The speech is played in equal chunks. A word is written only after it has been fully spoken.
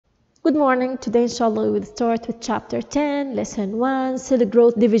Good morning. Today, inshallah, we will start with chapter 10, lesson 1, cell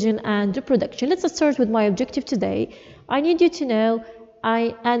growth, division, and reproduction. Let's start with my objective today. I need you to know,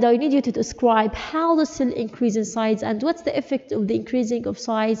 I need you to describe how the cell increases in size and what's the effect of the increasing of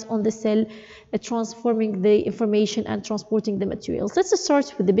size on the cell, transforming the information and transporting the materials. Let's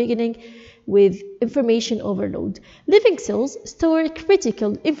start with the beginning with information overload. Living cells store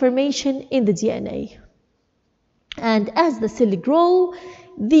critical information in the DNA. And as the cell grows,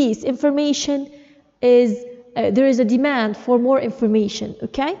 this information is there is a demand for more information,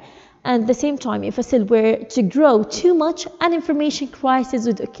 okay? And at the same time, if a cell were to grow too much, an information crisis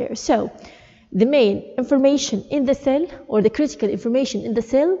would occur. So the main information in the cell, or the critical information in the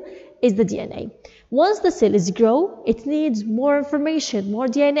cell, is the DNA. Once the cell is grow, it needs more information, more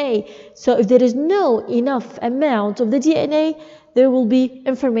DNA. So if there is no enough amount of the DNA, there will be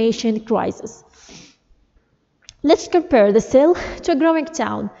information crisis. Let's compare the cell to a growing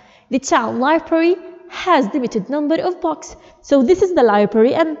town. The town library has limited number of books. So this is the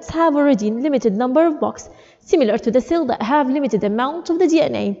library and it have already limited number of books, similar to the cell that have limited amount of the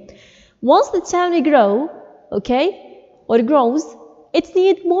DNA. Once the town grows, it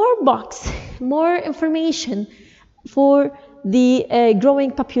needs more books, more information for the growing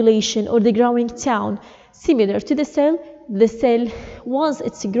population or the growing town. Similar to the cell, once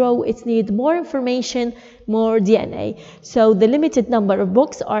it's grow, it needs more information, more DNA. So the limited number of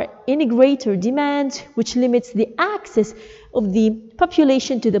books are in a greater demand, which limits the access of the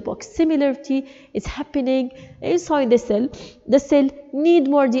population to the books. Similarity is happening inside the cell. The cell need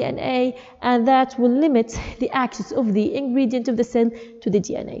more DNA, and that will limit the access of the ingredient of the cell to the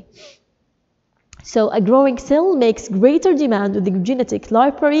DNA. So a growing cell makes greater demand of the genetic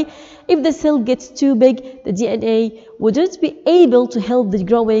library. If the cell gets too big, the DNA wouldn't be able to help the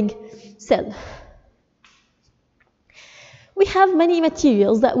growing cell. We have many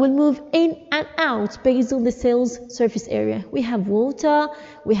materials that will move in and out based on the cell's surface area. We have water,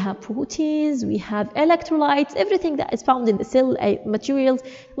 we have proteins, we have electrolytes. Everything that is found in the cell materials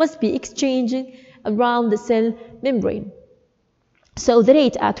must be exchanging around the cell membrane. So the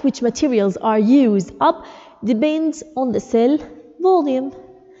rate at which materials are used up depends on the cell volume.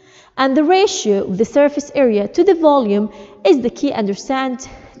 And the ratio of the surface area to the volume is the key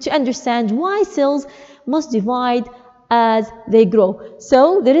to understand why cells must divide as they grow.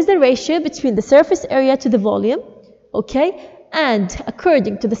 So there is a ratio between the surface area to the volume, okay? And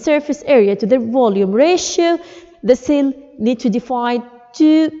according to the surface area to the volume ratio, the cell need to divide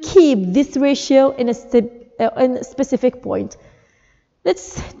to keep this ratio in a specific point.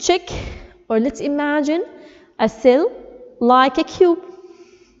 Let's check, or let's imagine a cell like a cube.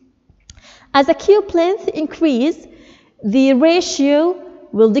 As a cube length increase, the ratio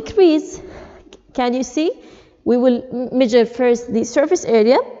will decrease. Can you see? We will measure first the surface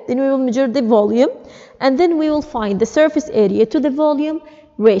area, then we will measure the volume, and then we will find the surface area to the volume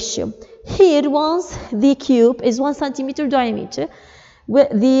ratio. Here, once the cube is 1 centimeter diameter,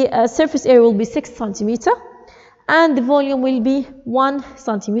 the surface area will be 6 centimeter. And the volume will be 1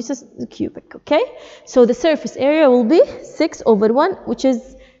 centimeter cubic, okay? So the surface area will be 6 over 1, which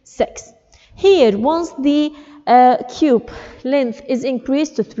is 6. Here, once the cube length is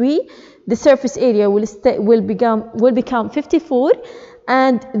increased to 3, the surface area will become 54,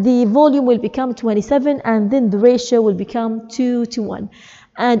 and the volume will become 27, and then the ratio will become 2 to 1.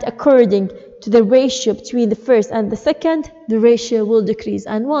 And according to the ratio between the first and the second, the ratio will decrease.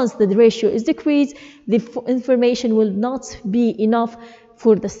 And once the ratio is decreased, the information will not be enough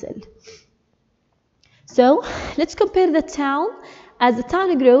for the cell. So let's compare the town. As the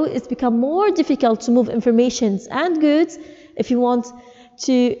town grows, it's become more difficult to move information and goods. If you want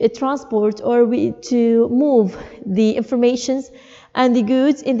to transport or to move the informations and the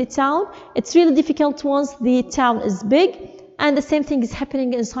goods in the town, it's really difficult once the town is big. And the same thing is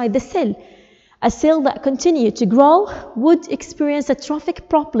happening inside the cell. A cell that continued to grow would experience a trophic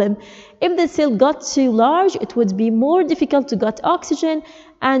problem. If the cell got too large, it would be more difficult to get oxygen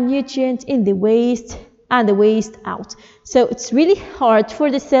and nutrients in the waste and the waste out. So it's really hard for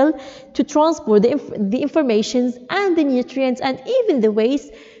the cell to transport the informations and the nutrients and even the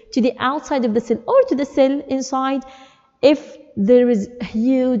waste to the outside of the cell or to the cell inside if there is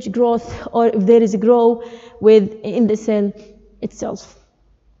huge growth or if there is a growth in the cell itself.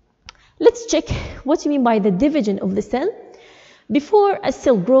 Let's check what you mean by the division of the cell. Before a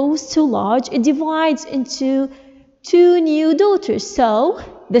cell grows too large, it divides into 2 new daughters. So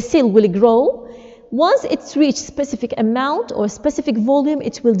the cell will grow. Once it's reached specific amount or specific volume,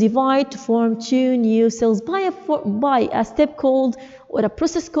 it will divide to form 2 new cells by a step called or a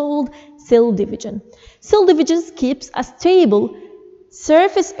process called cell division. Cell division keeps a stable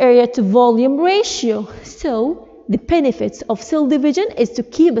surface area to volume ratio. So the benefits of cell division is to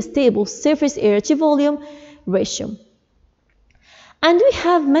keep a stable surface area to volume ratio. And we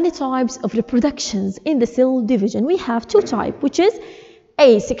have many types of reproductions in the cell division. We have two types, which is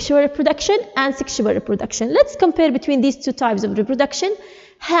asexual reproduction and sexual reproduction. Let's compare between these two types of reproduction.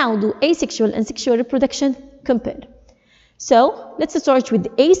 How do asexual and sexual reproduction compare? So let's start with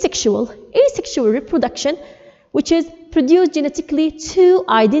the asexual. Asexual reproduction, which is produce genetically two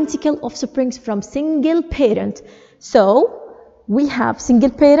identical offsprings from single parent. So we have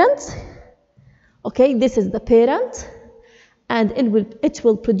single parent. Okay, this is the parent, and it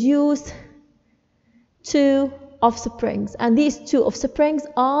will produce two offsprings, and these two offsprings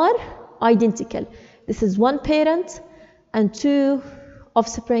are identical. This is one parent and two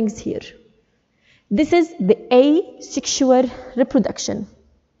offsprings here. This is the asexual reproduction.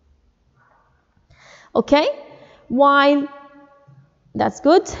 Okay, while that's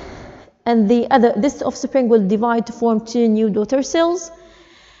good, and this offspring will divide to form two new daughter cells.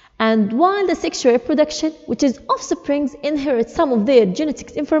 And while the sexual reproduction, which is offsprings inherit some of their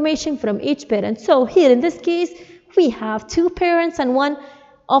genetic information from each parent. So here in this case, we have two parents and one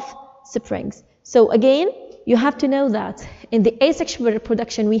offsprings. So again, you have to know that in the asexual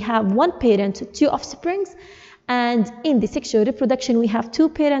reproduction, we have one parent, two offsprings. And in the sexual reproduction, we have two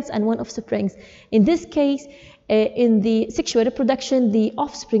parents and one offsprings. In this case, in the sexual reproduction, the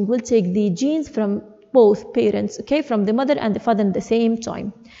offspring will take the genes from both parents, okay, from the mother and the father at the same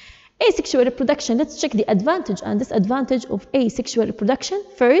time. Asexual reproduction, let's check the advantage and disadvantage of asexual reproduction.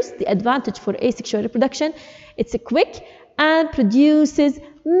 First, the advantage for asexual reproduction, it's quick and produces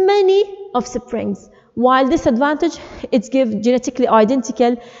many offsprings. While disadvantage, it's genetically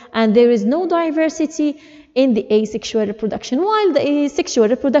identical and there is no diversity in the asexual reproduction. While the asexual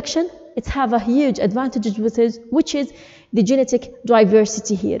reproduction, it have a huge advantage, which is the genetic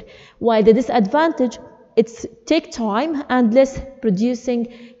diversity here. While the disadvantage, it's take time and less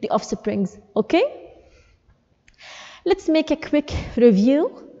producing the offsprings. Okay, let's make a quick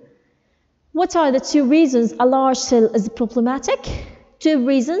review. What are the two reasons a large cell is problematic? Two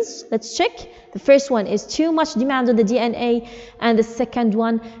reasons, let's check. The first one is too much demand on the DNA, and the second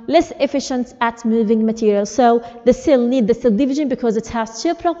one, less efficient at moving material. So the cell needs the cell division because it has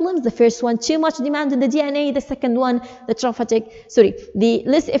two problems. The first one, too much demand on the DNA. The second one, the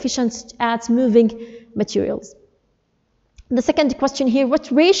less efficient at moving materials. The second question here,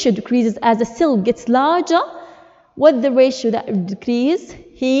 what ratio decreases as the cell gets larger? What the ratio that decreases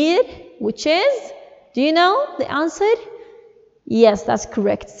here, which is, do you know the answer? Yes, that's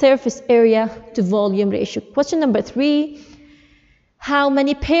correct. Surface area to volume ratio. Question number 3. How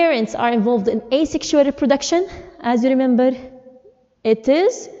many parents are involved in asexual reproduction? As you remember, it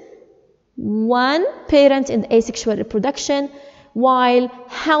is one parent in asexual reproduction. While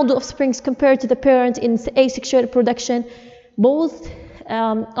how do offsprings compare to the parent in asexual reproduction? Both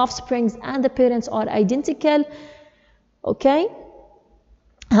offsprings and the parents are identical. Okay.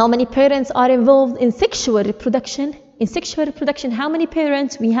 How many parents are involved in sexual reproduction? In sexual reproduction, how many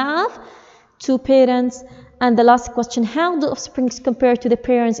parents? We have two parents. And the last question, how do offsprings compare to the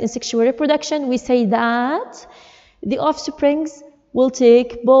parents in sexual reproduction? We say that the offsprings will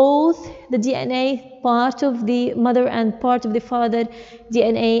take both the DNA, part of the mother and part of the father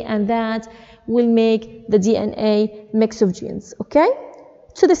DNA, and that will make the DNA mix of genes. Okay?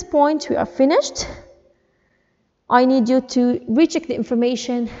 To this point, we are finished. I need you to recheck the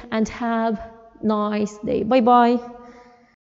information and have a nice day. Bye-bye.